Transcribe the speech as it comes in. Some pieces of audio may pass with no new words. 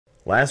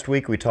Last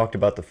week we talked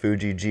about the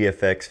Fuji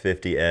GFX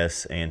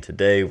 50S, and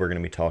today we're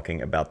going to be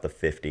talking about the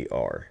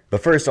 50R.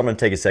 But first I'm going to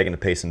take a second to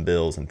pay some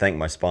bills and thank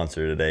my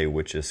sponsor today,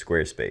 which is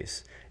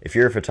Squarespace. If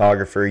you're a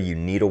photographer, you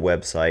need a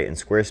website, and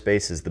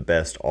Squarespace is the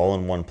best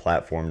all-in-one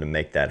platform to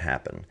make that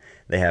happen.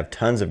 They have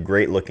tons of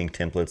great looking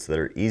templates that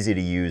are easy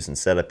to use and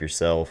set up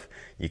yourself.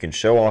 You can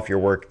show off your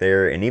work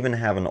there and even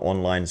have an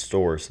online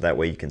store so that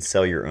way you can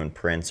sell your own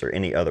prints or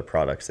any other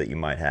products that you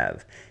might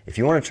have. If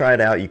you want to try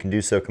it out, you can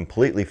do so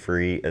completely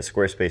free at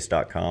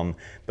squarespace.com,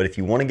 but if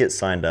you want to get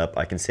signed up,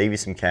 I can save you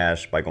some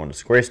cash by going to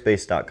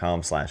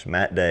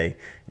squarespace.com/mattday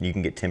and you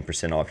can get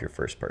 10% off your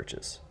first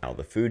purchase. Now,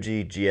 the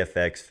Fuji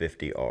GFX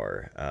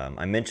 50R.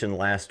 I mentioned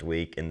last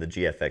week in the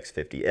GFX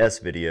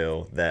 50S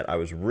video that I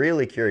was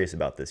really curious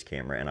about this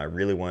camera and I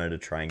really wanted to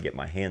try and get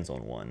my hands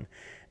on one.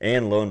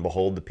 And lo and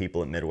behold, the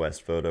people at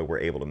Midwest Photo were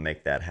able to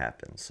make that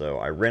happen. So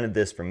I rented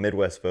this from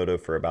Midwest Photo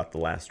for about the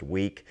last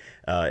week.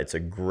 It's a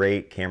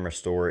great camera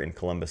store in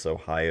Columbus,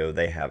 Ohio.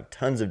 They have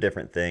tons of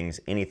different things,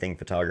 anything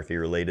photography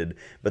related,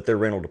 but their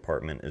rental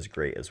department is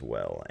great as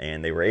well.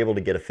 And they were able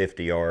to get a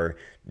 50R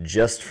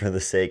just for the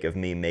sake of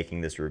me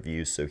making this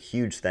review. So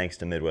huge thanks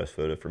to Midwest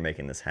Photo for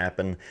making this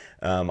happen.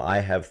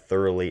 I have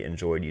thoroughly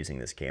enjoyed using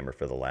this camera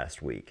for the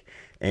last week.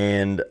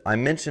 And I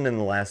mentioned in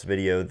the last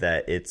video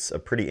that it's a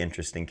pretty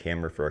interesting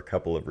camera for a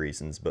couple of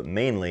reasons, but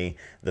mainly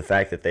the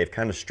fact that they've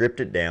kind of stripped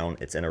it down.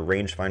 It's in a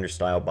rangefinder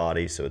style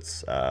body, so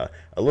it's a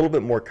little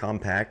bit more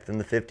compact than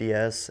the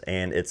 50S,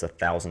 and it's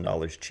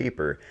 $1,000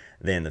 cheaper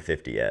than the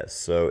 50S.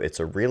 So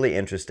it's a really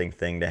interesting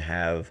thing to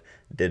have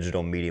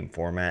digital medium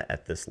format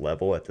at this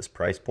level, at this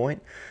price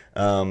point.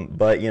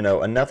 But you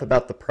know, enough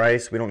about the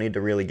price. We don't need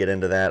to really get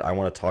into that. I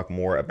want to talk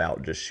more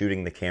about just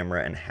shooting the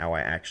camera and how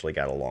I actually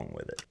got along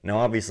with it. Now,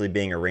 obviously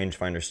being a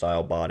rangefinder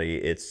style body,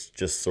 it's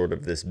just sort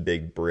of this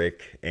big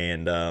brick,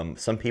 and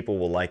some people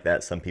will like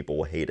that, some people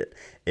will hate it.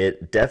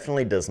 It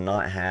definitely does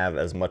not have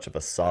as much of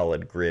a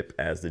solid grip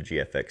as the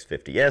GFX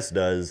 50S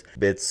does.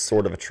 It's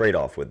sort of a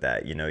trade-off with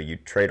that. You know, you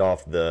trade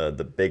off the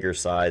bigger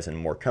size and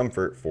more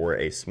comfort for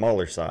a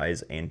smaller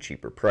size and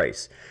cheaper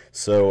price.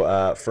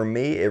 So for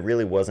me, it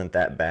really wasn't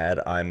that bad.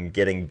 I'm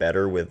getting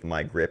better with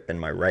my grip in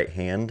my right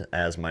hand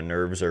as my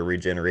nerves are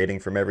regenerating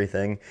from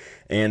everything.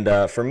 And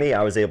for me,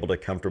 I was able to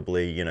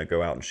comfortably, you know,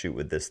 go out and shoot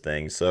with this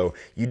thing. So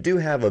you do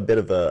have a bit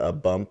of a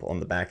bump on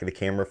the back of the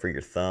camera for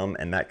your thumb,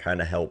 and that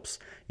kind of helps,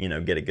 you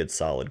know, get a good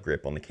solid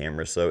grip on the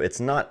camera. So it's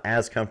not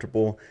as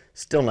comfortable.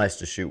 Still nice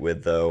to shoot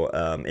with though.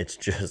 It's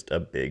just a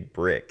big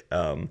brick.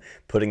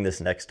 Putting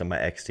this next to my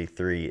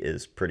X-T3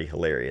 is pretty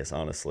hilarious,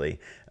 honestly.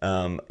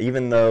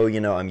 Even though, you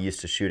know, I'm used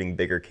to shooting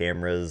bigger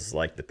cameras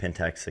like the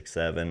Pentax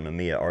 6.7,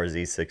 Mamiya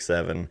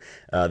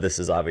RZ6.7. This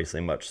is obviously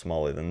much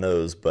smaller than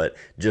those, but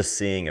just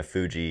seeing a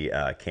Fuji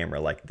camera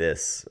like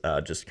this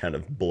just kind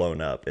of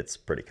blown up, it's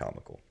pretty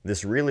comical.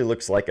 This really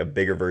looks like a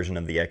bigger version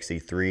of the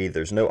X-T3.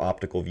 There's no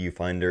optical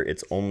viewfinder.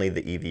 It's only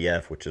the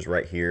EVF, which is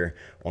right here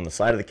on the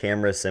side of the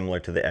camera, similar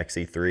to the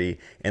X-T3,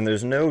 and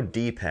there's no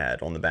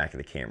D-pad on the back of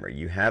the camera.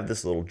 You have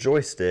this little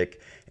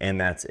joystick,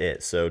 and that's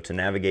it. So to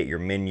navigate your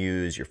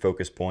menus, your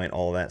focus point,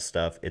 all that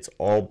stuff, it's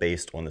all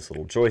based on this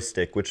little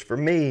joystick, which for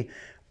me,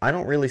 I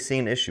don't really see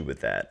an issue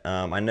with that.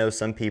 I know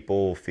some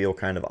people feel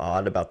kind of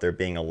odd about there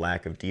being a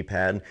lack of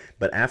D-pad,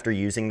 but after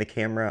using the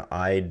camera,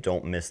 I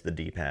don't miss the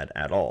D-pad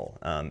at all.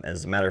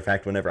 As a matter of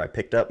fact, whenever I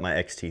picked up my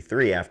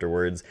X-T3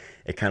 afterwards,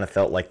 it kind of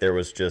felt like there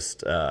was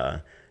just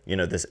you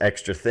know, this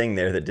extra thing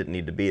there that didn't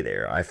need to be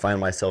there. I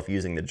find myself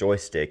using the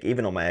joystick,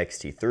 even on my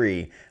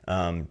X-T3,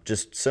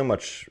 just so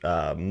much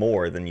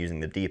more than using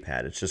the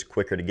D-pad. It's just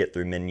quicker to get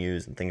through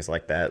menus and things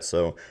like that,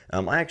 so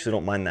I actually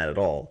don't mind that at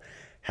all.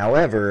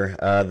 However,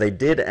 they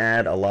did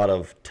add a lot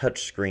of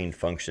touchscreen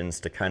functions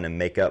to kind of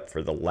make up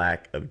for the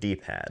lack of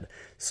D-pad.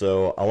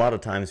 So a lot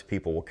of times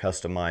people will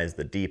customize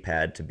the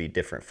D-pad to be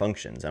different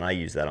functions, and I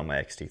use that on my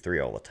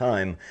X-T3 all the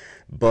time,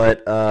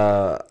 but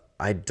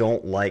I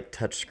don't like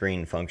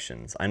touchscreen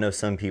functions. I know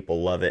some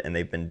people love it and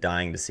they've been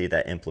dying to see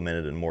that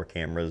implemented in more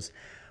cameras.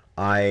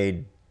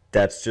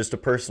 That's just a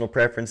personal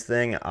preference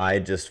thing. I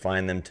just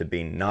find them to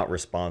be not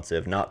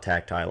responsive, not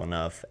tactile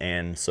enough,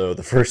 and so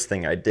the first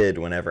thing I did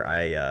whenever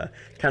I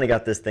kind of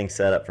got this thing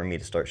set up for me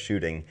to start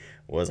shooting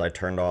was I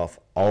turned off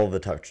all of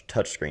the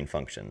touchscreen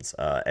functions.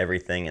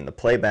 Everything in the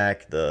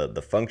playback,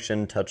 the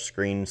function,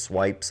 touchscreen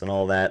swipes and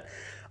all that.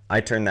 I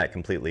turned that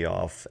completely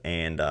off,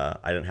 and I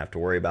didn't have to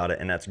worry about it,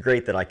 and that's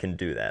great that I can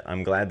do that.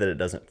 I'm glad that it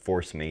doesn't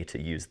force me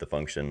to use the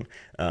function.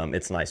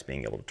 It's nice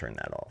being able to turn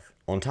that off.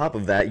 On top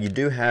of that, you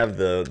do have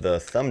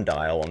the thumb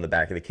dial on the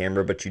back of the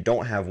camera, but you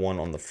don't have one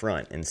on the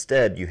front.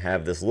 Instead, you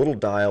have this little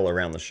dial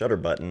around the shutter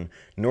button.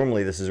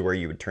 Normally, this is where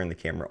you would turn the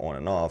camera on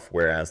and off,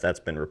 whereas that's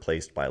been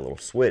replaced by a little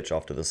switch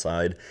off to the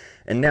side.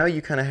 And now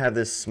you kind of have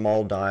this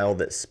small dial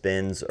that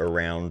spins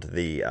around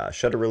the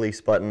shutter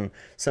release button.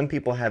 Some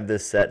people have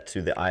this set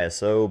to the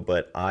ISO,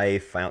 but I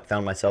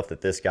found myself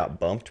that this got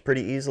bumped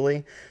pretty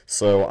easily,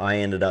 so I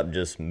ended up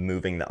just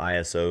moving the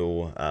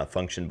ISO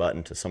function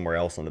button to somewhere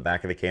else on the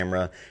back of the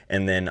camera,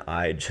 and then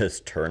I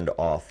just turned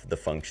off the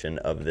function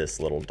of this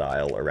little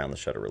dial around the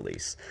shutter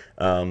release.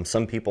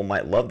 Some people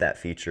might love that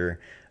feature.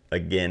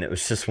 Again, it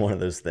was just one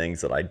of those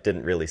things that I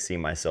didn't really see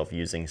myself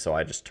using, so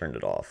I just turned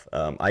it off.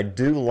 I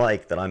do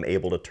like that I'm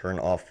able to turn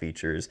off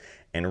features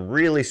and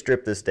really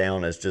strip this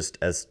down as just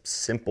as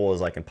simple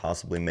as I can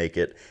possibly make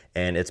it,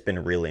 and it's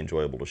been really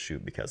enjoyable to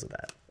shoot because of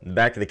that. The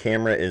back of the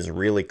camera is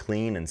really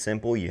clean and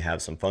simple. You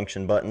have some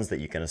function buttons that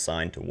you can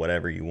assign to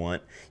whatever you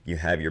want. You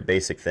have your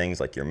basic things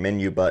like your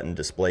menu button,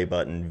 display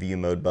button, view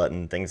mode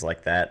button, things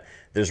like that.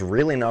 There's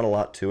really not a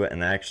lot to it,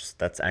 and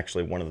that's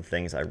actually one of the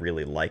things I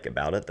really like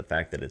about it, the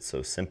fact that it's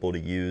so simple to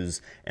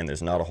use and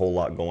there's not a whole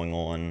lot going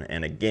on.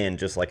 And again,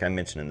 just like I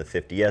mentioned in the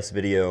 50S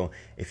video,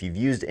 if you've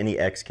used any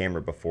X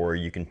camera before,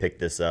 you can pick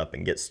this up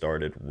and get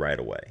started right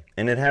away.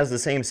 And it has the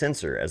same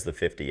sensor as the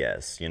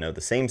 50S, you know, the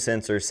same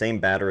sensor, same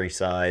battery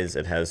size.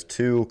 It has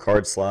 2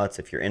 card slots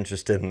if you're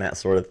interested in that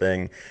sort of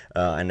thing.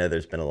 I know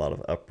there's been a lot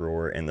of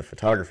uproar in the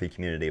photography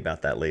community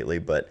about that lately,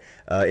 but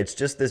it's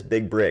just this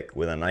big brick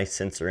with a nice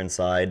sensor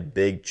inside,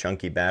 big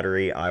chunky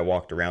battery. I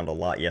walked around a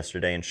lot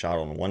yesterday and shot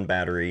on one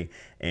battery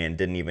and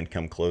didn't even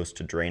come close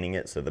to draining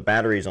it. So the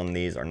batteries on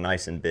these are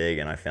nice and big,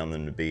 and I found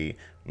them to be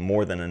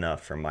more than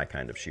enough for my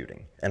kind of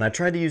shooting. And I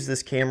tried to use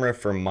this camera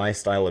for my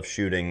style of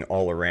shooting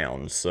all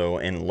around. So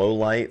in low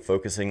light,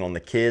 focusing on the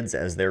kids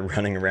as they're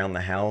running around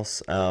the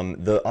house,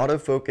 the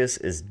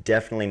autofocus is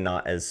definitely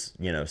not as,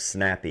 you know,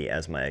 snappy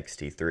as my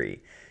X-T3.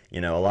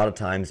 You know, a lot of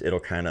times it'll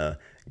kind of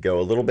go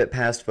a little bit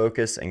past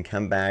focus and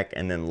come back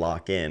and then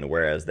lock in,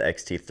 whereas the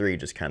X-T3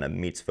 just kind of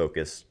meets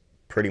focus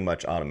pretty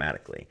much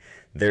automatically.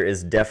 There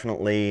is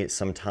definitely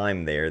some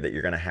time there that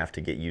you're going to have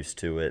to get used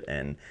to it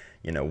and,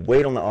 you know,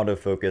 wait on the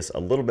autofocus a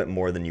little bit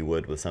more than you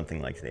would with something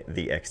like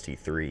the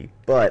X-T3,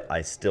 but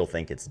I still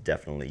think it's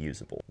definitely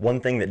usable. One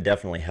thing that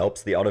definitely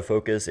helps the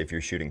autofocus if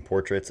you're shooting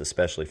portraits,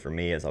 especially for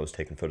me as I was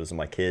taking photos of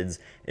my kids,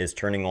 is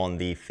turning on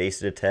the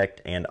face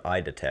detect and eye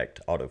detect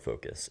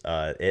autofocus.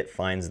 It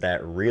finds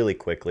that really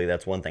quickly.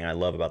 That's one thing I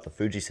love about the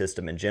Fuji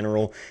system in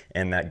general,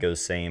 and that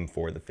goes same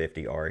for the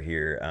 50R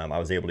here. I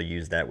was able to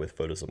use that with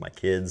photos of my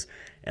kids,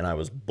 and I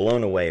was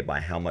blown away by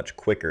how much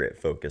quicker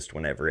it focused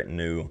whenever it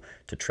knew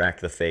to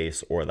track the face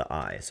or the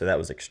eye, so that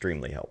was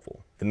extremely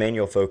helpful. The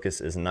manual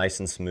focus is nice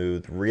and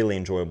smooth, really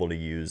enjoyable to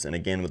use, and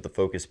again with the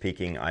focus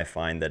peaking, I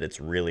find that it's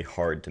really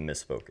hard to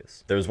miss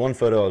focus. There was one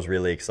photo I was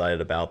really excited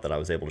about that I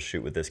was able to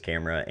shoot with this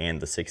camera and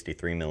the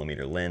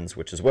 63mm lens,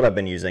 which is what I've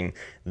been using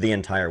the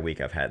entire week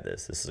I've had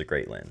this. This is a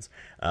great lens.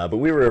 But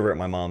we were over at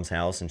my mom's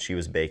house and she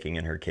was baking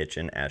in her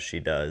kitchen, as she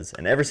does,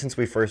 and ever since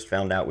we first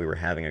found out we were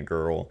having a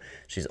girl,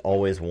 she's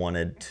always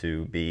wanted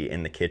to be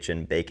in the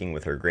kitchen baking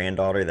with her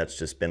granddaughter. That's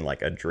just been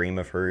like a dream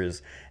of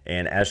hers.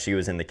 And as she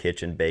was in the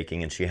kitchen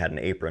baking and she had an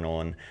apron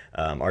on,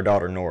 our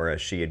daughter Nora,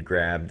 she had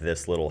grabbed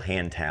this little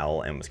hand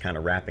towel and was kind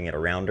of wrapping it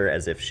around her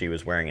as if she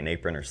was wearing an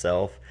apron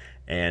herself.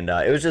 And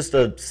it was just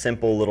a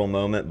simple little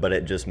moment, but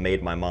it just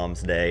made my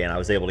mom's day, and I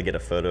was able to get a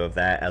photo of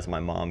that as my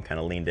mom kind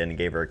of leaned in and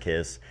gave her a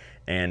kiss.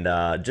 And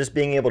just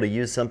being able to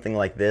use something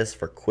like this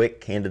for quick,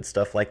 candid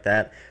stuff like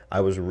that, I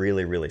was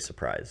really, really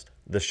surprised.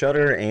 The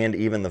shutter and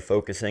even the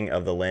focusing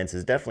of the lens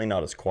is definitely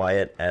not as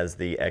quiet as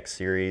the X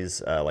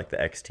series, like the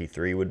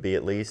X-T3 would be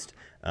at least.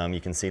 You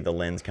can see the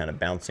lens kind of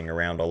bouncing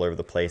around all over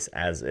the place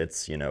as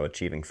it's, you know,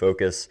 achieving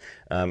focus.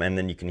 And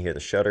then you can hear the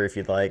shutter if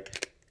you'd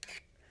like.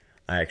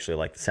 I actually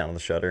like the sound of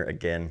the shutter.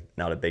 Again,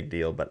 not a big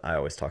deal, but I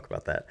always talk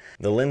about that.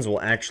 The lens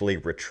will actually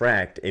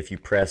retract if you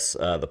press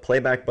the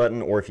playback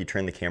button or if you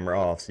turn the camera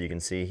off. So you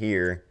can see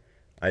here,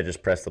 I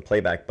just press the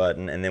playback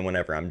button, and then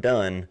whenever I'm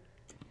done,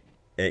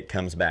 it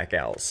comes back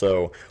out.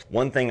 So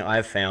one thing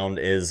I've found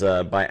is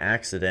by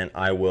accident,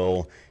 I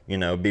will, you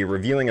know, be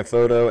reviewing a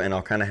photo and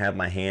I'll kind of have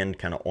my hand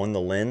kind of on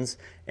the lens.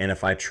 And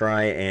if I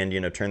try and,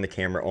 you know, turn the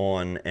camera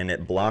on and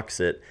it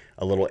blocks it,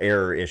 a little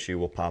error issue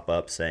will pop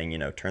up saying, you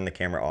know, turn the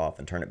camera off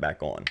and turn it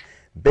back on.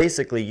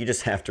 Basically, you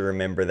just have to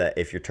remember that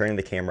if you're turning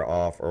the camera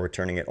off or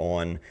turning it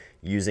on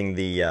using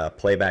the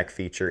playback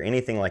feature,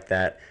 anything like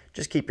that,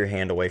 just keep your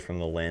hand away from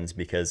the lens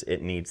because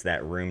it needs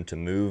that room to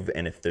move.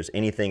 And if there's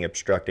anything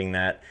obstructing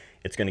that,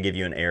 it's going to give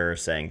you an error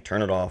saying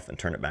turn it off and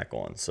turn it back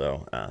on.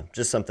 So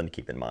just something to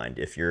keep in mind.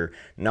 If you're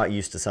not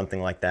used to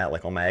something like that,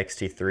 like on my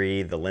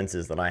X-T3, the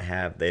lenses that I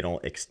have, they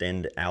don't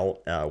extend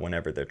out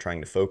whenever they're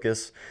trying to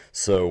focus.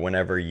 So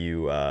whenever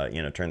you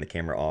you know, turn the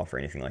camera off or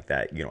anything like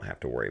that, you don't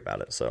have to worry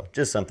about it. So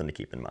just something to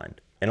keep in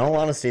mind. In all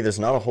honesty, there's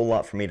not a whole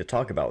lot for me to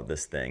talk about with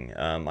this thing.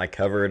 I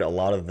covered a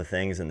lot of the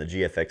things in the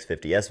GFX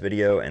 50S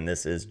video, and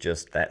this is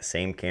just that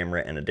same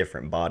camera in a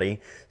different body.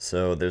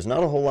 So there's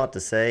not a whole lot to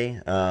say.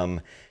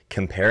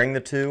 Comparing the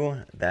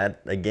two,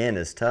 that again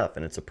is tough,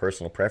 and it's a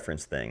personal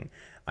preference thing.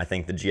 I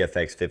think the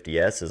GFX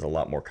 50S is a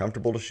lot more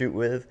comfortable to shoot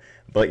with,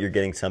 but you're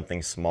getting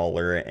something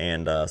smaller,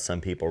 and some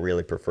people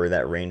really prefer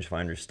that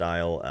rangefinder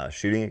style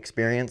shooting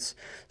experience.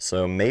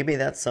 So maybe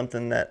that's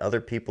something that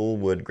other people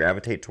would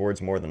gravitate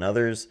towards more than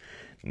others.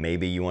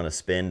 maybe you want to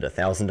spend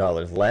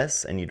 $1,000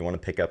 less and you'd want to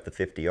pick up the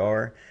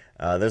 50R.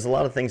 There's a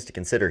lot of things to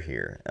consider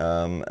here.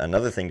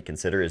 Another thing to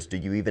consider is, do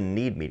you even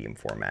need medium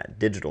format,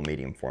 digital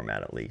medium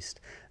format at least?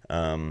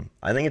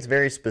 I think it's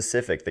very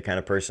specific, the kind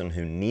of person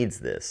who needs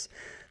this.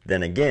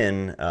 Then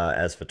again,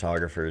 as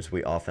photographers,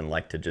 we often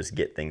like to just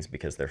get things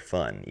because they're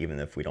fun, even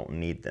if we don't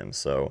need them.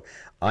 So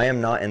I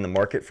am not in the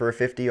market for a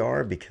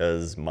 50R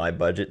because my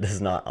budget does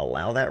not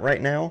allow that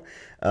right now.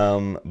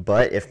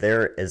 But if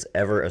there is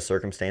ever a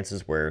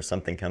circumstances where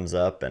something comes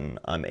up and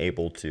I'm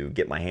able to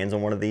get my hands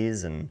on one of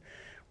these, and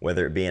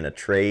whether it be in a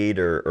trade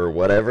or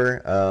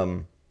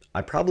whatever,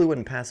 I probably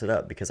wouldn't pass it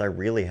up because I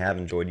really have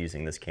enjoyed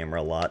using this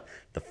camera a lot.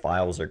 The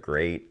files are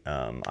great.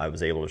 I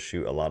was able to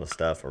shoot a lot of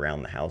stuff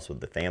around the house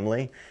with the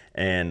family,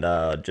 and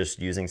just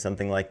using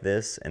something like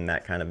this in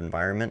that kind of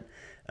environment,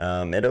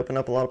 it opened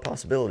up a lot of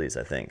possibilities,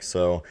 I think.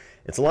 So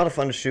it's a lot of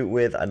fun to shoot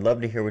with. I'd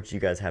love to hear what you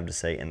guys have to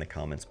say in the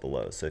comments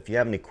below. So if you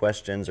have any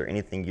questions or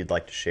anything you'd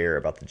like to share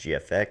about the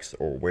GFX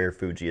or where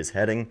Fuji is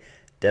heading,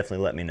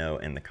 definitely let me know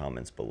in the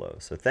comments below.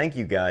 So thank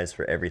you guys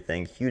for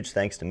everything. Huge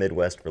thanks to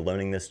Midwest for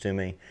loaning this to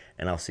me,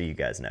 and I'll see you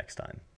guys next time.